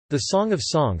The Song of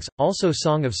Songs, also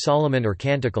Song of Solomon or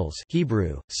Canticles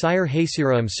Hebrew, Sire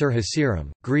Hasiram Sir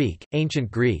Hasiram, Greek, Ancient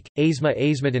Greek, Asma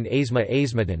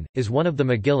Asmadon, is one of the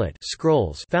Megillat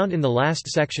scrolls found in the last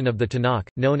section of the Tanakh,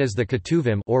 known as the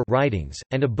Ketuvim or writings,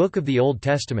 and a book of the Old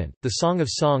Testament. The Song of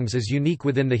Songs is unique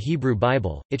within the Hebrew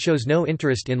Bible. It shows no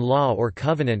interest in law or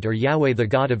covenant or Yahweh the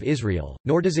God of Israel,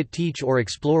 nor does it teach or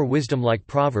explore wisdom like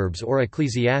Proverbs or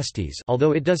Ecclesiastes,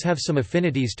 although it does have some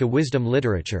affinities to wisdom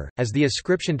literature, as the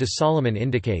ascription to Solomon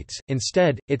indicates.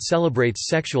 Instead, it celebrates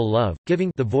sexual love,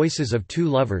 giving the voices of two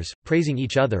lovers, praising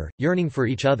each other, yearning for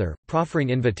each other, proffering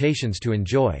invitations to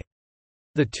enjoy.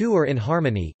 The two are in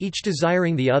harmony, each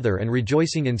desiring the other and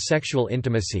rejoicing in sexual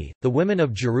intimacy. The women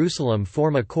of Jerusalem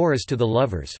form a chorus to the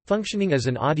lovers, functioning as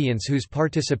an audience whose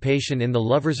participation in the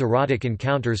lovers' erotic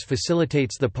encounters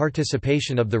facilitates the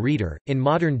participation of the reader. In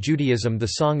modern Judaism,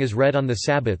 the song is read on the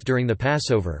Sabbath during the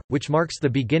Passover, which marks the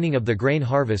beginning of the grain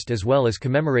harvest as well as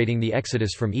commemorating the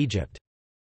Exodus from Egypt.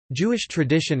 Jewish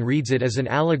tradition reads it as an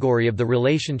allegory of the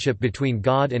relationship between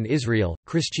God and Israel,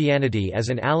 Christianity as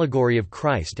an allegory of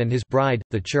Christ and his bride,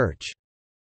 the Church.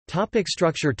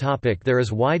 Structure. There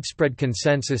is widespread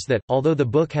consensus that, although the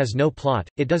book has no plot,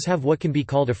 it does have what can be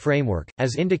called a framework,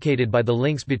 as indicated by the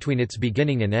links between its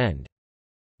beginning and end.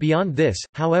 Beyond this,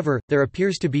 however, there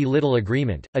appears to be little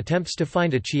agreement. Attempts to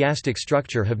find a chiastic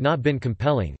structure have not been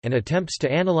compelling, and attempts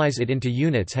to analyze it into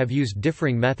units have used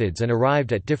differing methods and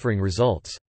arrived at differing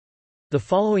results. The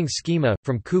following schema,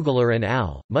 from Kugler and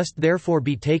al., must therefore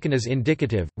be taken as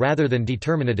indicative, rather than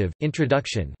determinative.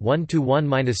 Introduction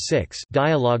 1-1-6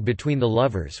 Dialogue between the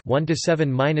lovers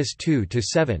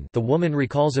 1-7-2-7 The woman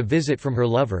recalls a visit from her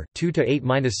lover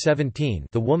 2-8-17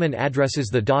 The woman addresses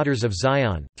the daughters of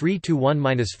Zion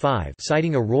 3-1-5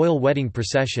 citing a royal wedding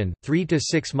procession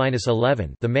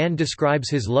 3-6-11 The man describes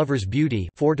his lover's beauty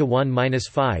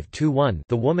 4-1-5-1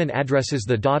 The woman addresses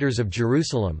the daughters of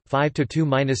Jerusalem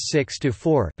 5-2-6-4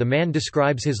 The man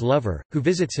describes his lover, who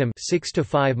visits him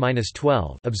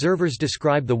 6-5-12 Observers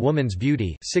describe the woman's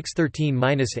beauty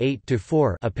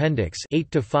 6-13-8-4 Appendix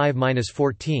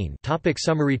 8-5-14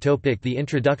 Summary. The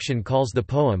introduction calls the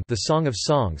poem the Song of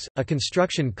Songs, a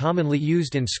construction commonly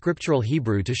used in scriptural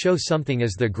Hebrew to show something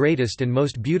as the greatest and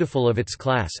most beautiful of its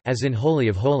class, as in Holy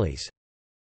of Holies.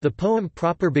 The poem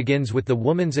proper begins with the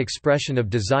woman's expression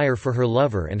of desire for her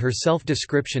lover and her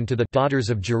self-description to the daughters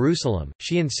of Jerusalem.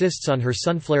 She insists on her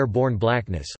sunflare-born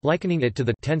blackness, likening it to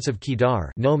the tents of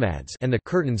Kedar nomads and the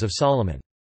curtains of Solomon.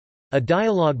 A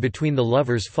dialogue between the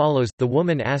lovers follows. The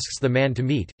woman asks the man to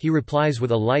meet, he replies with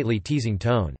a lightly teasing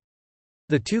tone.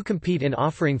 The two compete in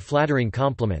offering flattering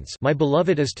compliments. My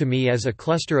beloved is to me as a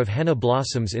cluster of henna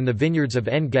blossoms in the vineyards of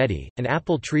En-Gedi, an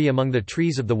apple tree among the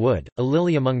trees of the wood, a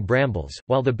lily among brambles,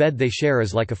 while the bed they share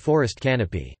is like a forest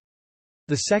canopy.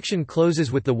 The section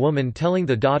closes with the woman telling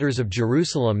the daughters of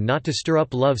Jerusalem not to stir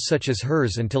up love such as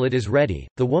hers until it is ready.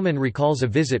 The woman recalls a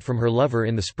visit from her lover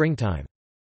in the springtime.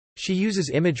 She uses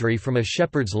imagery from a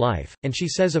shepherd's life, and she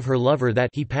says of her lover that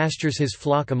he pastures his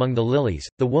flock among the lilies.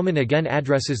 The woman again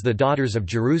addresses the daughters of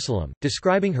Jerusalem,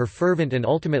 describing her fervent and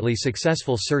ultimately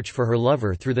successful search for her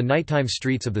lover through the nighttime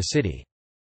streets of the city.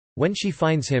 When she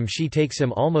finds him, she takes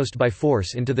him almost by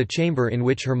force into the chamber in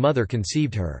which her mother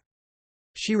conceived her.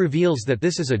 She reveals that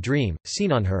this is a dream,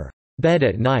 seen on her bed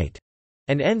at night,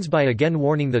 and ends by again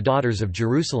warning the daughters of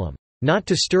Jerusalem not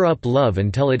to stir up love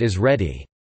until it is ready.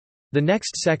 The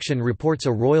next section reports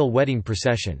a royal wedding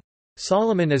procession.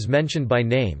 Solomon is mentioned by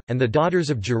name, and the daughters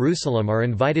of Jerusalem are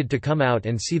invited to come out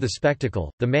and see the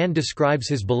spectacle. The man describes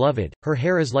his beloved, her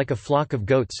hair is like a flock of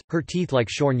goats, her teeth like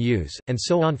shorn ewes, and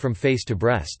so on from face to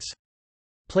breasts.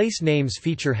 Place names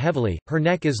feature heavily, her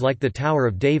neck is like the Tower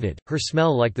of David, her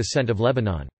smell like the scent of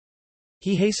Lebanon.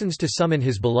 He hastens to summon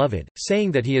his beloved,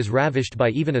 saying that he is ravished by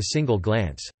even a single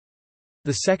glance.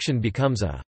 The section becomes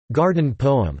a garden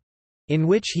poem, in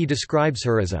which he describes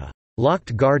her as a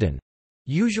locked garden,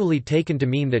 usually taken to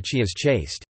mean that she is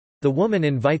chaste. The woman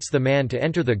invites the man to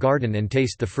enter the garden and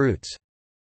taste the fruits.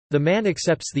 The man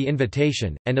accepts the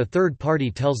invitation, and a third party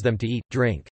tells them to eat,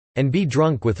 drink, and be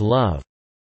drunk with love.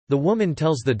 The woman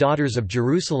tells the daughters of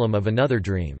Jerusalem of another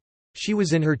dream. She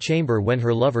was in her chamber when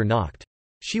her lover knocked.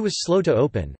 She was slow to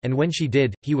open, and when she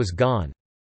did, he was gone.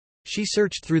 She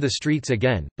searched through the streets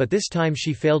again, but this time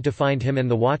she failed to find him, and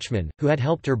the watchman, who had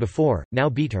helped her before, now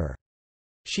beat her.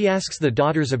 She asks the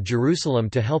daughters of Jerusalem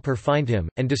to help her find him,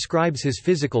 and describes his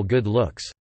physical good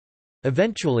looks.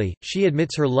 Eventually, she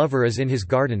admits her lover is in his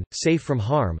garden, safe from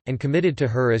harm, and committed to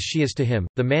her as she is to him.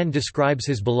 The man describes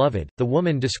his beloved, the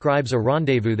woman describes a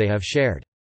rendezvous they have shared.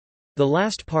 The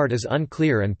last part is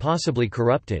unclear and possibly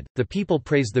corrupted. The people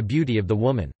praise the beauty of the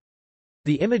woman.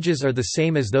 The images are the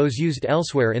same as those used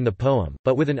elsewhere in the poem,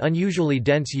 but with an unusually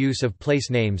dense use of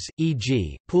place names,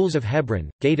 e.g., Pools of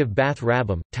Hebron, Gate of Bath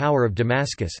Rabbim, Tower of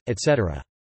Damascus, etc.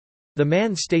 The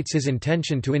man states his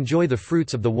intention to enjoy the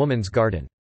fruits of the woman's garden.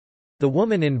 The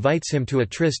woman invites him to a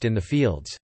tryst in the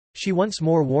fields. She once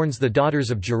more warns the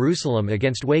daughters of Jerusalem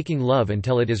against waking love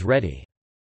until it is ready.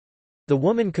 The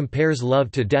woman compares love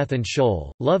to death and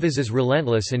Sheol. Love is as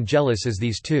relentless and jealous as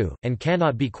these two, and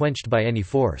cannot be quenched by any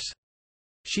force.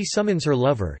 She summons her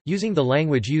lover, using the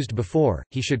language used before,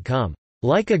 he should come,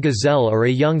 like a gazelle or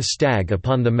a young stag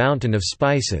upon the mountain of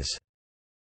spices.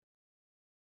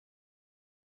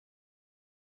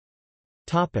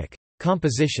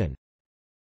 Composition.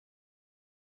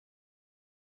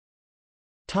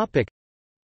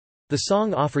 The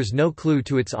song offers no clue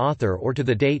to its author or to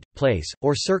the date, place,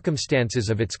 or circumstances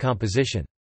of its composition.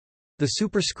 The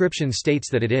superscription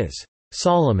states that it is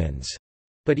Solomon's.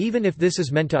 But even if this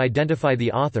is meant to identify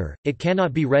the author, it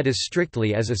cannot be read as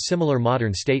strictly as a similar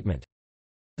modern statement.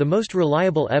 The most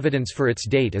reliable evidence for its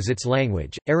date is its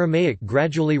language. Aramaic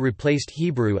gradually replaced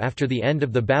Hebrew after the end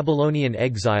of the Babylonian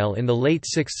exile in the late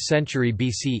 6th century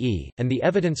BCE, and the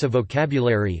evidence of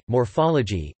vocabulary,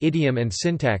 morphology, idiom and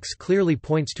syntax clearly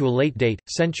points to a late date,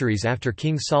 centuries after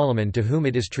King Solomon, to whom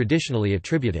it is traditionally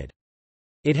attributed.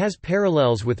 It has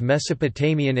parallels with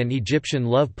Mesopotamian and Egyptian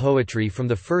love poetry from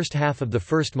the first half of the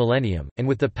first millennium, and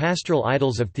with the pastoral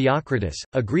idylls of Theocritus,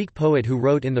 a Greek poet who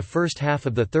wrote in the first half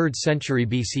of the 3rd century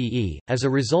BCE. As a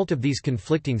result of these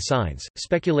conflicting signs,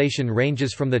 speculation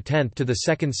ranges from the 10th to the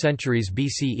 2nd centuries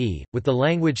BCE, with the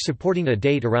language supporting a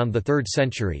date around the 3rd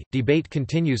century. Debate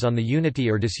continues on the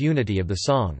unity or disunity of the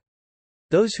song.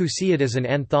 Those who see it as an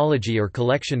anthology or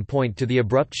collection point to the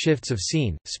abrupt shifts of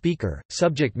scene, speaker,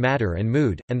 subject matter and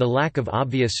mood, and the lack of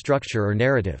obvious structure or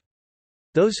narrative.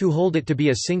 Those who hold it to be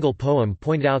a single poem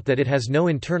point out that it has no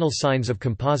internal signs of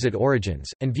composite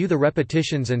origins, and view the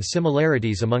repetitions and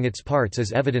similarities among its parts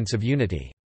as evidence of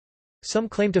unity. Some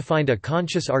claim to find a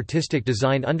conscious artistic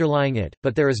design underlying it,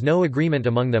 but there is no agreement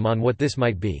among them on what this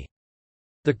might be.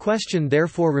 The question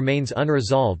therefore remains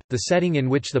unresolved. The setting in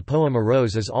which the poem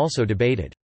arose is also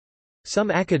debated.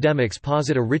 Some academics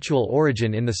posit a ritual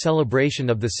origin in the celebration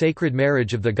of the sacred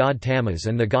marriage of the god Tammuz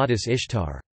and the goddess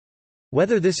Ishtar.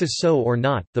 Whether this is so or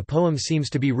not, the poem seems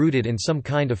to be rooted in some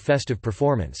kind of festive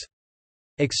performance.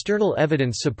 External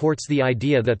evidence supports the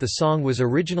idea that the song was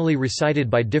originally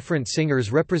recited by different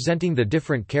singers representing the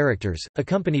different characters,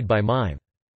 accompanied by mime.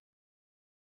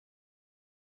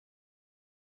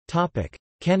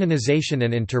 Canonization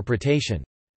and interpretation.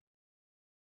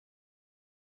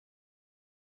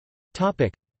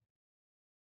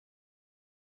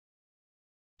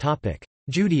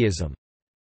 Judaism.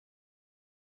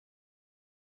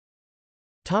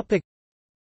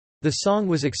 The song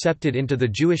was accepted into the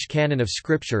Jewish canon of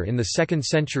scripture in the 2nd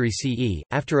century CE,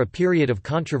 after a period of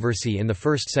controversy in the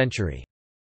 1st century.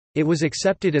 It was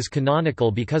accepted as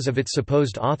canonical because of its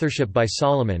supposed authorship by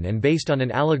Solomon and based on an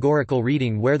allegorical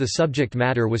reading where the subject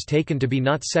matter was taken to be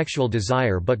not sexual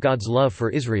desire but God's love for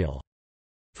Israel.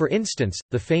 For instance,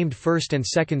 the famed 1st and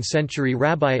 2nd century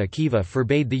Rabbi Akiva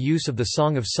forbade the use of the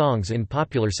Song of Songs in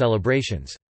popular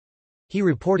celebrations. He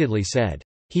reportedly said,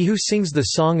 "He who sings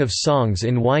the Song of Songs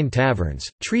in wine taverns,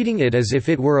 treating it as if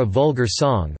it were a vulgar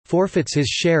song, forfeits his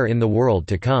share in the world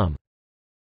to come."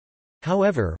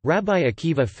 However, Rabbi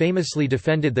Akiva famously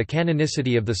defended the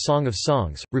canonicity of the Song of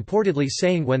Songs, reportedly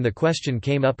saying when the question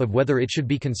came up of whether it should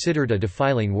be considered a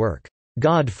defiling work,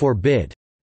 "God forbid!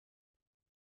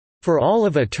 For all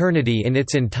of eternity in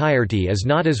its entirety is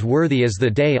not as worthy as the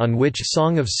day on which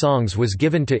Song of Songs was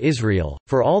given to Israel,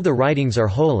 for all the writings are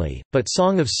holy, but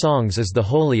Song of Songs is the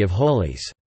Holy of Holies."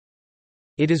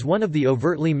 It is one of the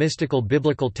overtly mystical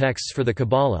biblical texts for the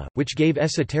Kabbalah, which gave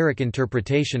esoteric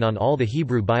interpretation on all the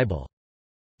Hebrew Bible.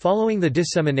 Following the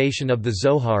dissemination of the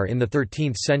Zohar in the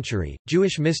 13th century,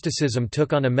 Jewish mysticism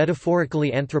took on a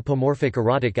metaphorically anthropomorphic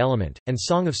erotic element, and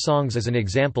Song of Songs is an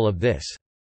example of this.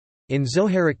 In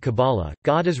Zoharic Kabbalah,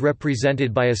 God is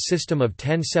represented by a system of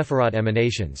 10 Sephirot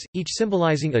emanations, each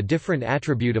symbolizing a different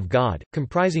attribute of God,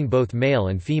 comprising both male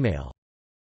and female.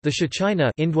 The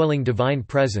Shekinah, indwelling divine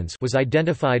presence, was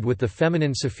identified with the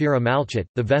feminine Sephira Malchut,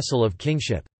 the vessel of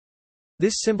kingship.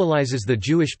 This symbolizes the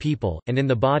Jewish people, and in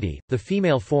the body, the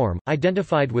female form,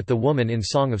 identified with the woman in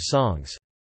Song of Songs.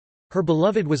 Her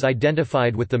beloved was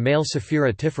identified with the male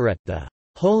Sephira Tiferet, the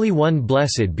Holy One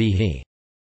blessed be He,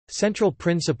 central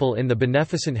principle in the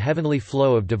beneficent heavenly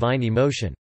flow of divine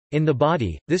emotion. In the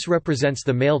body, this represents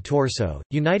the male torso,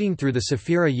 uniting through the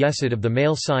Sephira Yesod of the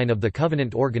male sign of the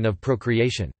covenant organ of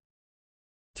procreation.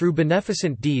 Through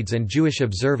beneficent deeds and Jewish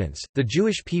observance, the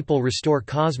Jewish people restore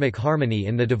cosmic harmony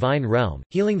in the divine realm,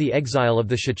 healing the exile of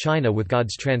the Shekhinah with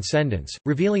God's transcendence,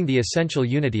 revealing the essential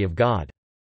unity of God.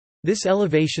 This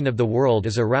elevation of the world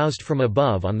is aroused from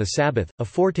above on the Sabbath, a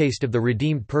foretaste of the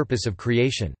redeemed purpose of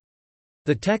creation.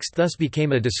 The text thus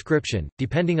became a description,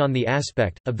 depending on the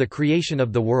aspect, of the creation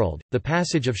of the world, the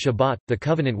passage of Shabbat, the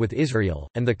covenant with Israel,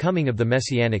 and the coming of the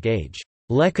Messianic age.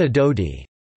 Leka Dodi,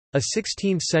 a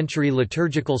 16th-century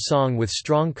liturgical song with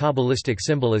strong Kabbalistic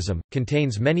symbolism,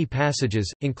 contains many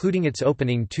passages, including its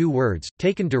opening two words,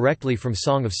 taken directly from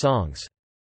Song of Songs.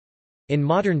 In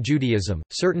modern Judaism,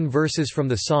 certain verses from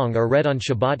the song are read on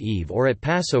Shabbat Eve or at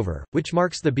Passover, which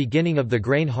marks the beginning of the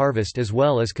grain harvest as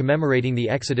well as commemorating the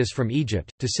Exodus from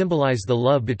Egypt, to symbolize the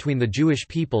love between the Jewish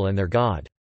people and their God.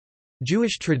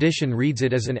 Jewish tradition reads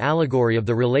it as an allegory of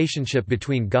the relationship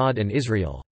between God and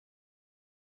Israel.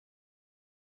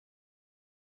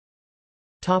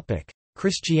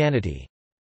 Christianity.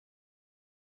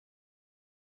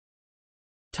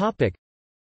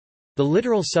 The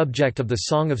literal subject of the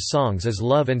Song of Songs is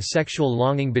love and sexual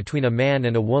longing between a man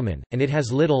and a woman, and it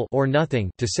has little or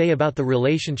nothing to say about the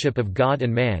relationship of God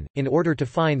and man. In order to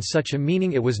find such a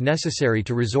meaning, it was necessary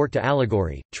to resort to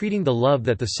allegory, treating the love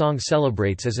that the song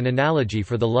celebrates as an analogy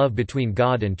for the love between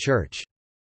God and Church.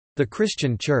 The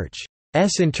Christian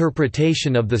Church's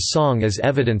interpretation of the song as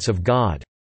evidence of God's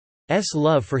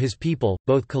love for his people,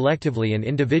 both collectively and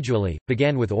individually,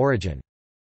 began with Origen.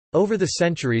 Over the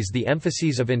centuries the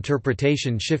emphases of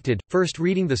interpretation shifted, first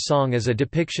reading the song as a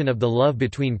depiction of the love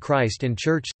between Christ and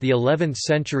Church, the 11th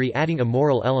century adding a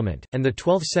moral element, and the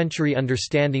 12th century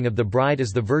understanding of the bride as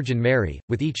the Virgin Mary,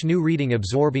 with each new reading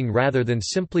absorbing rather than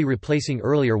simply replacing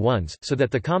earlier ones, so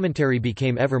that the commentary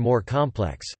became ever more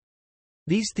complex.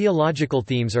 These theological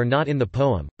themes are not in the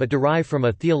poem, but derive from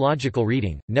a theological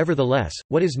reading. Nevertheless,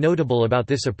 what is notable about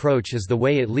this approach is the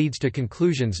way it leads to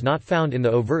conclusions not found in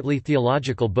the overtly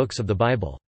theological books of the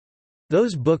Bible.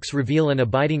 Those books reveal an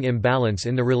abiding imbalance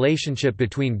in the relationship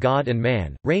between God and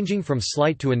man, ranging from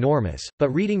slight to enormous, but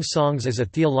reading songs as a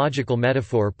theological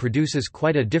metaphor produces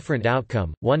quite a different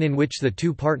outcome, one in which the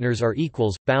two partners are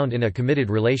equals, bound in a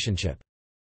committed relationship.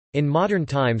 In modern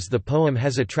times the poem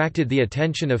has attracted the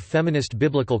attention of feminist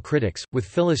biblical critics, with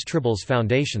Phyllis Tribble's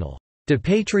foundational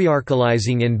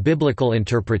depatriarchalizing in biblical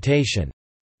interpretation,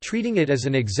 treating it as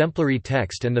an exemplary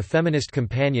text, and the Feminist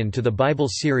Companion to the Bible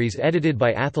series edited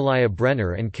by Athaliah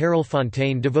Brenner and Carol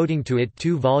Fontaine devoting to it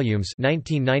 2 volumes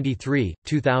 1993,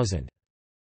 2000.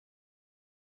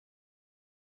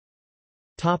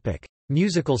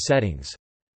 Musical settings.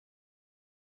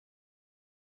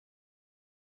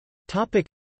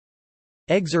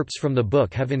 Excerpts from the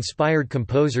book have inspired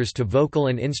composers to vocal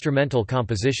and instrumental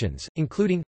compositions,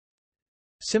 including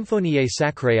Symphonie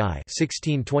Sacrée I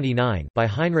 1629 by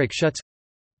Heinrich Schütz,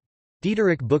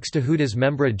 Diederik Buxtehude's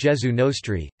Membra Jesu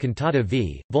Nostri, Cantata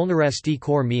v. Vulneresti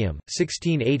cor meum,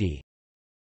 1680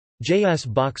 J.S.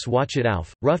 Bach's Wachet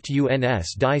auf, Ruft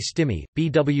uns die Stimme,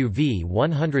 BWV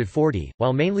 140,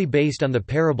 while mainly based on the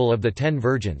parable of the 10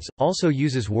 virgins, also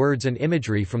uses words and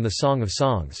imagery from the Song of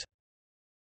Songs.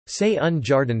 C'est un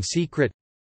jardin secret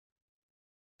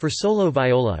for solo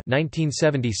viola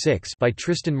 1976 by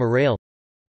Tristan Morel,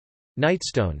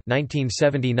 Nightstone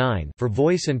 1979 for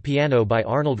voice and piano by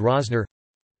Arnold Rosner,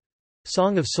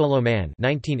 Song of Solomon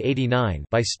 1989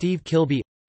 by Steve Kilby,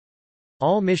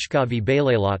 Al Mishkavi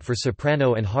Beileilot for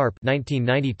soprano and harp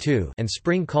 1992 and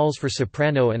Spring Calls for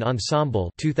soprano and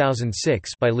ensemble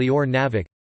 2006 by Lior Navik,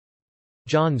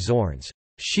 John Zorn's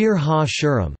Shir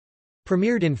Ha-Shurim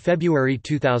premiered in February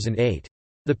 2008.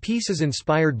 The piece is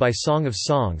inspired by Song of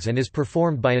Songs and is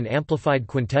performed by an amplified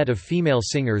quintet of female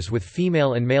singers with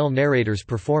female and male narrators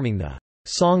performing the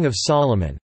Song of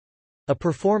Solomon. A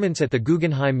performance at the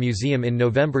Guggenheim Museum in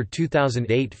November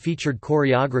 2008 featured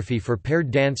choreography for paired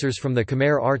dancers from the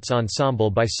Khmer Arts Ensemble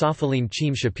by Safaline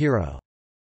Cheem Shapiro.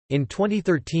 In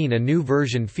 2013 a new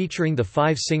version featuring the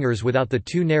 5 singers without the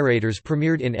 2 narrators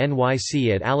premiered in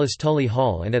NYC at Alice Tully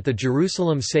Hall and at the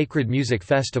Jerusalem Sacred Music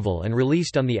Festival and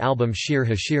released on the album Shir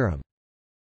HaShirim.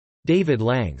 David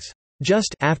Lang's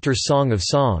Just After Song of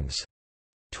Songs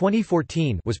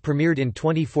 2014 was premiered in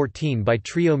 2014 by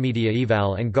Trio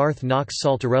Mediaeval and Garth Knox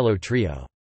Saltarello Trio.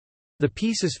 The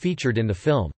piece is featured in the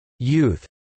film Youth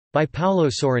by Paolo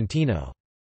Sorrentino.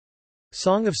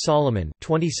 Song of Solomon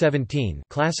 2017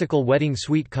 classical wedding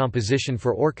suite composition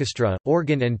for orchestra,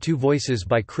 organ and 2 voices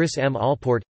by Chris M.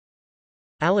 Allport.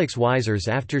 Alex Weiser's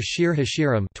After Shir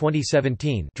HaShirim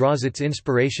 2017 draws its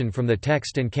inspiration from the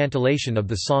text and cantillation of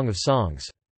the Song of Songs.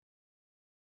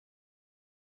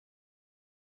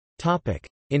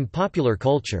 In popular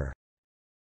culture.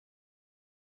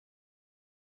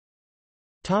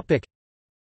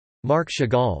 Marc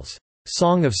Chagall's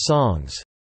Song of Songs,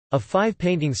 a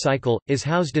 5-painting cycle, is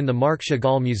housed in the Marc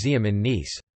Chagall Museum in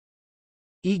Nice.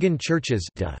 Egon Church's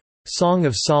The Song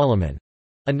of Solomon,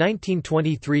 a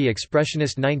 1923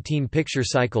 expressionist 19-picture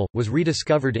cycle, was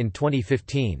rediscovered in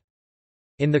 2015.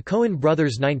 In the Coen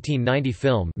brothers' 1990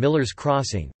 film Miller's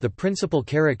Crossing, the principal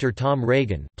character Tom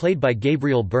Reagan, played by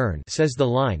Gabriel Byrne, says the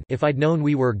line, "If I'd known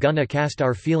we were gonna cast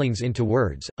our feelings into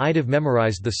words, I'd have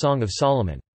memorized the Song of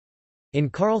Solomon." In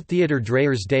Carl Theodor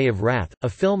Dreyer's Day of Wrath, a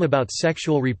film about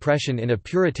sexual repression in a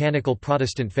puritanical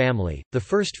Protestant family, the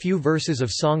first few verses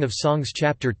of Song of Songs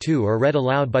chapter 2 are read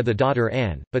aloud by the daughter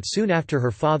Anne, but soon after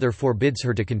her father forbids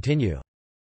her to continue.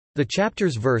 The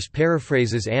chapter's verse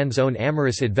paraphrases Anne's own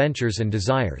amorous adventures and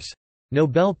desires.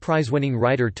 Nobel Prize-winning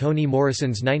writer Toni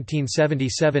Morrison's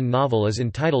 1977 novel is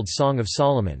entitled Song of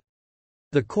Solomon.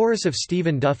 The chorus of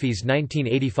Stephen Duffy's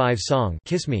 1985 song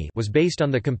Kiss Me was based on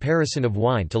the comparison of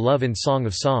wine to love in Song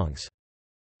of Songs.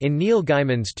 In Neil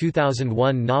Gaiman's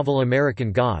 2001 novel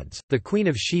American Gods, the Queen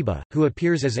of Sheba, who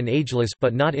appears as an ageless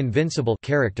but not invincible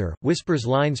character, whispers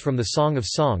lines from the Song of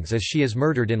Songs as she is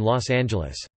murdered in Los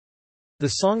Angeles. The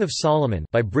Song of Solomon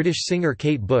by British singer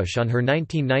Kate Bush on her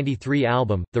 1993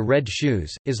 album, The Red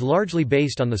Shoes, is largely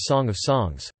based on the Song of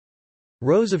Songs.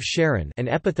 Rose of Sharon, an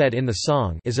epithet in the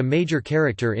song, is a major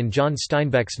character in John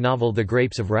Steinbeck's novel The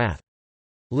Grapes of Wrath.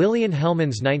 Lillian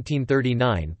Hellman's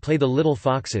 1939 play The Little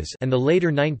Foxes and the later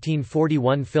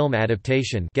 1941 film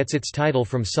adaptation gets its title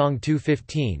from Song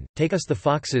 2:15, "Take us the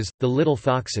foxes, the little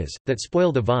foxes, that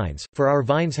spoil the vines, for our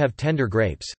vines have tender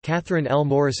grapes." Catherine L.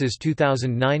 Morris's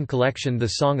 2009 collection The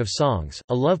Song of Songs,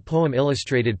 a love poem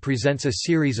illustrated, presents a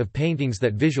series of paintings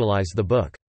that visualize the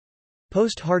book.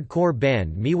 Post-hardcore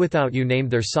band Me Without You named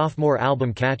their sophomore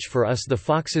album Catch for Us the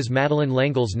Foxes. Madeleine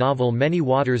L'Engle's novel Many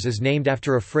Waters is named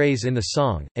after a phrase in the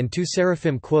song, and two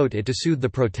seraphim quote it to soothe the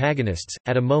protagonists,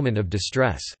 at a moment of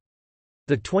distress.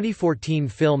 The 2014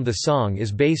 film The Song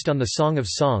is based on the Song of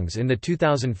Songs in the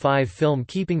 2005 film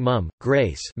Keeping Mum.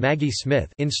 Grace Maggie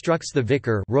Smith instructs the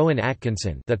vicar Rowan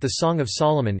Atkinson that the Song of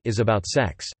Solomon is about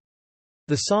sex.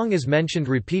 The song is mentioned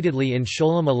repeatedly in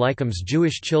Sholem Aleicham's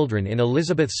Jewish Children in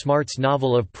Elizabeth Smart's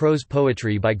novel of prose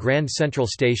poetry by Grand Central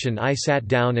Station I Sat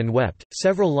Down and Wept.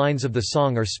 Several lines of the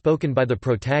song are spoken by the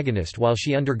protagonist while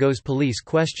she undergoes police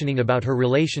questioning about her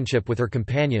relationship with her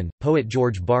companion, poet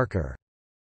George Barker.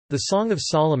 The Song of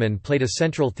Solomon played a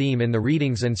central theme in the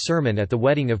readings and sermon at the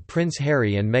wedding of Prince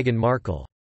Harry and Meghan Markle.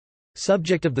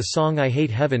 Subject of the song I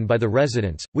Hate Heaven by the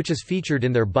Residents, which is featured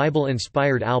in their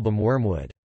Bible-inspired album Wormwood.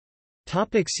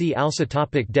 See also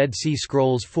Dead Sea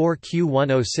Scrolls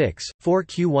 4Q106,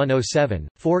 4Q107,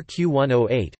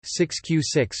 4Q108,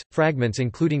 6Q6, fragments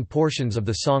including portions of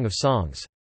the Song of Songs.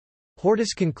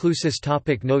 Hortus Conclusus.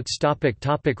 Notes.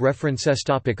 References.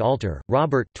 Alter,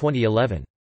 Robert 2011.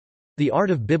 The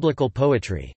Art of Biblical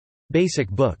Poetry. Basic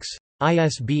Books.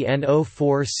 ISBN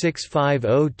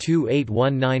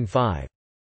 0465028195.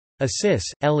 Assis,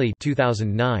 Ellie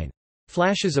 2009.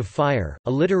 Flashes of Fire,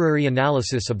 A Literary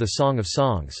Analysis of the Song of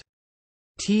Songs.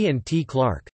 T&T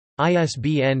Clark.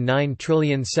 ISBN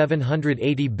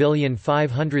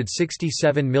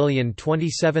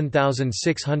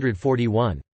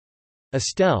 9780567027641.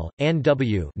 Estelle, Anne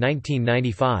W.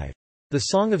 1995. The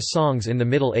Song of Songs in the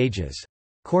Middle Ages.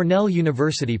 Cornell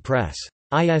University Press.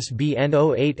 ISBN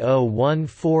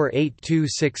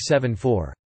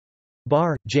 0801482674.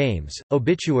 Barr, James,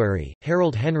 Obituary,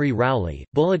 Harold Henry Rowley,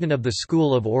 Bulletin of the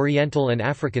School of Oriental and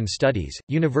African Studies,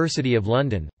 University of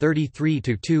London,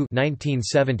 33-2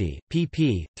 1970,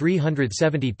 pp.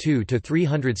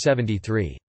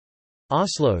 372–373.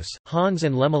 Oslos, Hans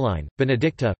and Lemeline,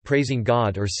 Benedicta, Praising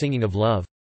God or Singing of Love.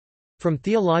 From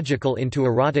Theological into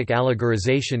Erotic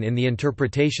Allegorization in the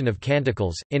Interpretation of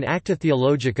Canticles, in Acta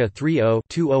Theologica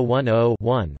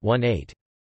 30-2010-1-18.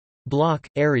 Bloch,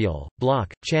 Ariel,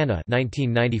 Bloch, Channa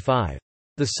 1995.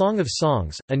 The Song of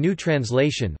Songs, A New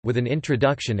Translation, with an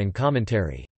Introduction and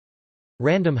Commentary.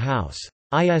 Random House.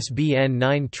 ISBN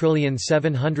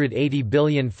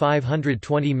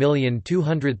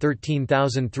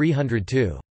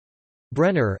 9780520213302.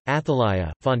 Brenner,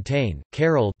 Athaliah, Fontaine,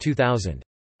 Carol 2000.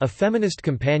 A Feminist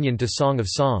Companion to Song of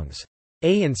Songs.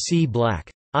 A and C Black.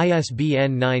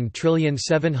 ISBN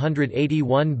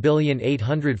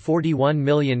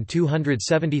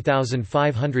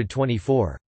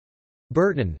 9781841270524.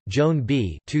 Burton, Joan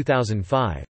B.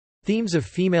 2005. Themes of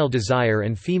Female Desire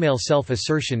and Female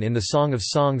Self-Assertion in the Song of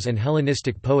Songs and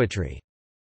Hellenistic Poetry.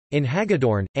 In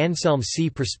Hagedorn, Anselm C.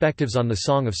 Perspectives on the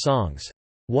Song of Songs.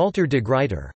 Walter de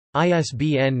Gruyter.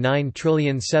 ISBN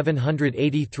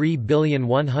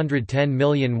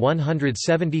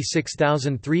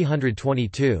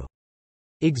 9783110176322.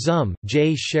 Igzum,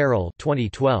 J. Sherrill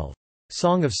 2012.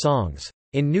 Song of Songs.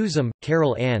 In Newsom,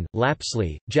 Carol Ann,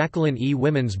 Lapsley, Jacqueline E.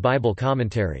 Women's Bible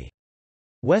Commentary.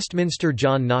 Westminster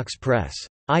John Knox Press.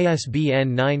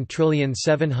 ISBN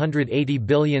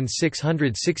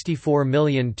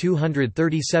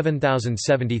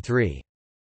 9780664237073.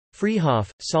 Freehoff,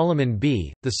 Solomon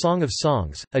B., The Song of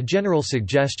Songs, A General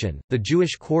Suggestion, The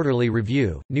Jewish Quarterly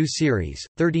Review, New Series,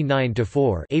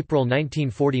 39-4 April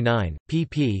 1949,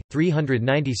 pp.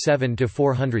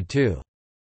 397-402.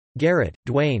 Garrett,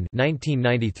 Dwayne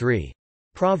 1993.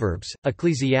 Proverbs,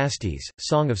 Ecclesiastes,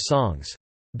 Song of Songs.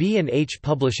 B&H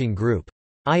Publishing Group.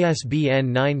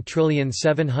 ISBN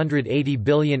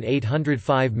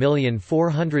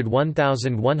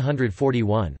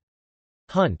 9780805401141.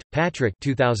 Hunt, Patrick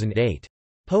 2008.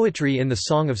 Poetry in the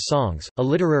Song of Songs, A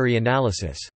Literary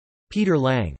Analysis. Peter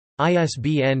Lang.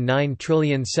 ISBN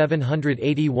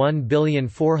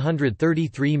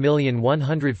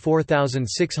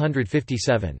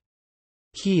 9781433104657.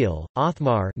 Keel,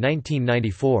 Othmar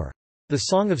 1994. The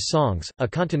Song of Songs, A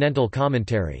Continental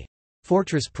Commentary.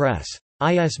 Fortress Press.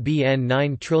 ISBN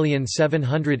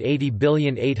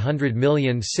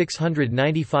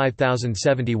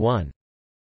 9780800695071.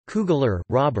 Kugler,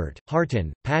 Robert,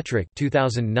 Harton, Patrick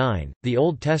 2009, The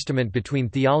Old Testament Between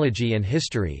Theology and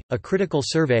History, A Critical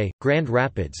Survey, Grand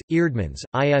Rapids, Eerdmans,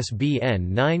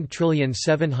 ISBN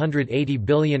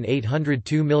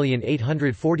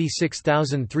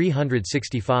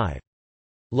 9780802846365.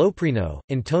 Loprino,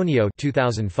 Antonio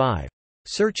 2005.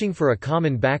 Searching for a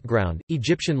Common Background,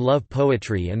 Egyptian Love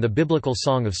Poetry and the Biblical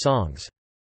Song of Songs.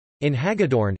 In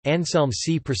Hagedorn, Anselm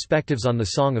C. Perspectives on the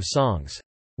Song of Songs.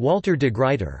 Walter de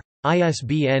Gruyter.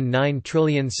 ISBN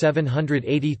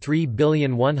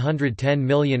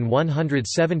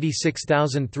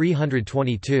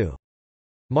 9783110176322.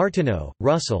 Martineau,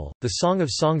 Russell, The Song of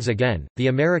Songs Again, The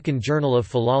American Journal of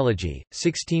Philology,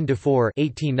 16-4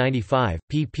 1895,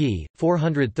 pp.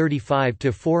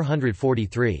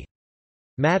 435-443.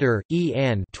 Matter, E.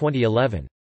 Ann 2011.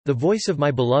 The Voice of My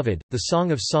Beloved, The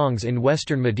Song of Songs in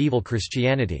Western Medieval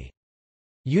Christianity.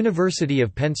 University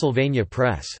of Pennsylvania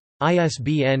Press.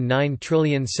 ISBN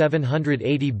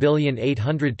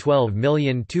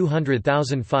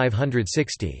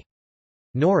 9780812200560.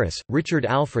 Norris, Richard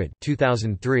Alfred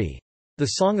 2003. The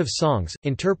Song of Songs,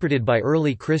 Interpreted by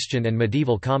Early Christian and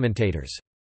Medieval Commentators.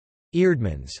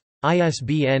 Eerdmans.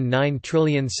 ISBN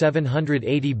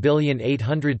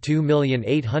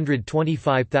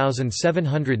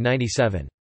 9780802825797.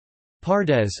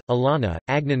 Pardes, Alana,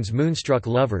 Agnon's Moonstruck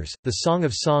Lovers, The Song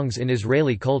of Songs in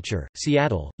Israeli Culture,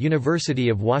 Seattle, University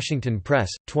of Washington Press,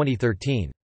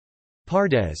 2013.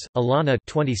 Pardes, Alana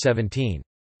 2017.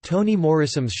 Toni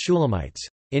Morrison's Shulamites.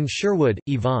 In Sherwood,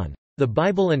 Yvonne. The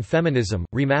Bible and Feminism,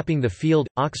 Remapping the Field,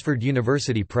 Oxford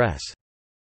University Press.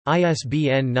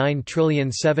 ISBN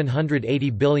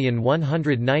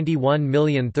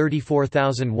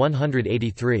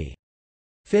 9780191034183.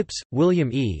 Phipps,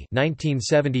 William E.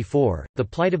 1974, The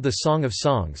Plight of the Song of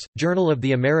Songs, Journal of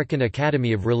the American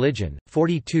Academy of Religion,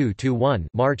 42-1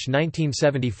 March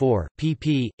 1974,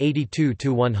 pp.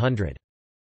 82-100.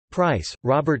 Price,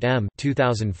 Robert M.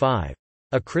 2005.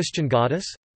 A Christian Goddess?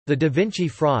 The Da Vinci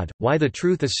Fraud, Why the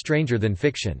Truth is Stranger Than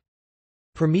Fiction.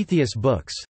 Prometheus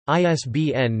Books.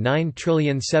 ISBN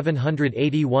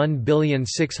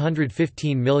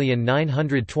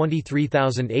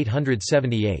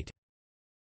 9781615923878.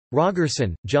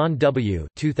 Rogerson, John W.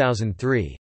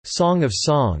 2003. Song of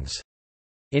Songs.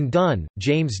 In Dunn,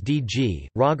 James D. G.,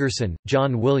 Rogerson,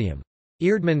 John William.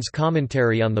 Eerdmans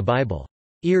Commentary on the Bible.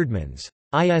 Eerdmans.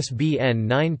 ISBN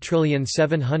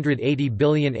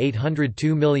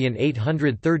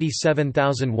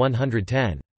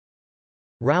 9780802837110.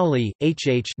 Rowley, H.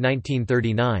 H.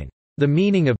 1939. The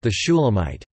Meaning of the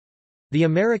Shulamite. The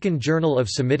American Journal of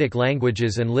Semitic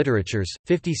Languages and Literatures,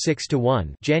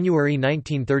 56-1 January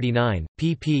 1939,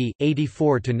 pp.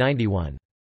 84-91.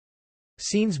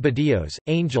 Scenes Badios,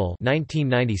 Angel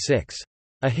 1996.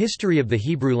 A History of the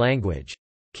Hebrew Language.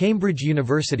 Cambridge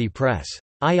University Press.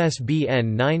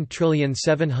 ISBN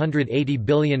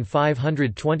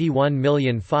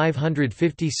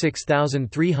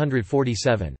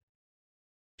 9780521556347.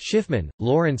 Schiffman,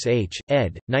 Lawrence H.,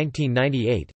 ed.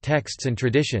 1998, Texts and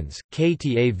Traditions,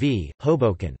 KTAV,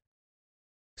 Hoboken.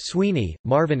 Sweeney,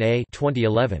 Marvin A.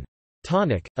 2011.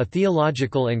 Tonic, A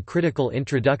Theological and Critical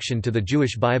Introduction to the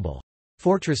Jewish Bible.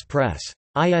 Fortress Press.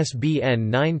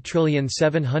 ISBN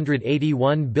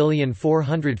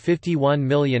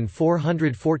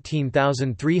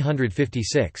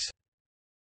 9781451414356.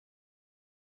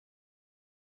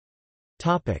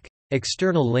 Topic: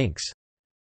 External links.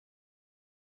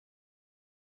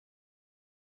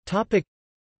 Topic: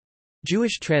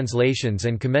 Jewish translations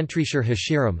and commentary. Shir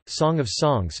Hashirim, Song of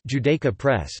Songs, Judaica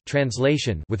Press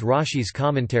translation with Rashi's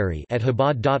commentary at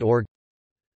Chabad.org.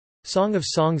 Song of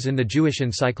Songs in the Jewish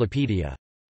Encyclopedia.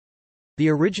 The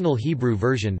original Hebrew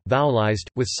version, vowelized,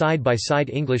 with side-by-side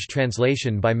English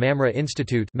translation by Mamre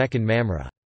Institute Meccan Mamre.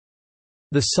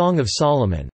 The Song of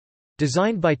Solomon,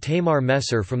 designed by Tamar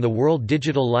Messer from the World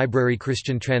Digital Library.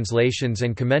 Christian translations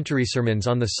and commentary. Sermons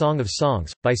on the Song of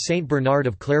Songs, by Saint Bernard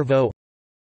of Clairvaux.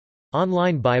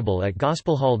 Online Bible at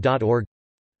gospelhall.org.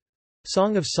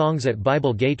 Song of Songs at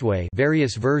Bible Gateway,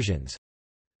 various versions.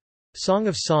 Song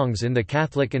of Songs in the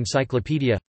Catholic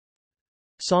Encyclopedia.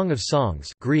 Song of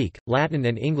Songs, Greek, Latin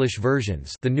and English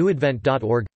versions,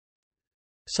 thenewadvent.org.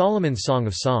 Solomon's Song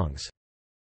of Songs.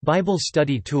 Bible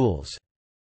Study Tools.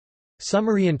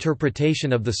 Summary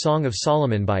interpretation of the Song of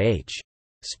Solomon by H.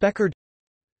 Speckard.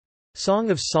 Song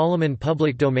of Solomon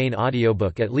public domain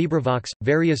audiobook at LibriVox,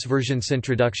 various versions.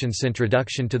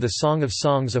 Introduction to the Song of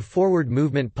Songs, a forward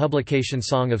movement publication.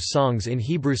 Song of Songs in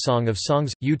Hebrew. Song of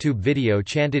Songs, YouTube video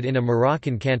chanted in a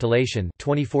Moroccan cantillation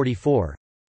 2044.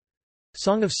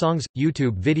 Song of Songs,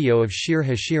 YouTube video of Shir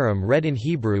Hashirim read in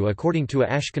Hebrew according to a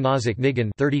Ashkenazic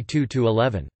Nigun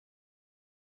 32-11.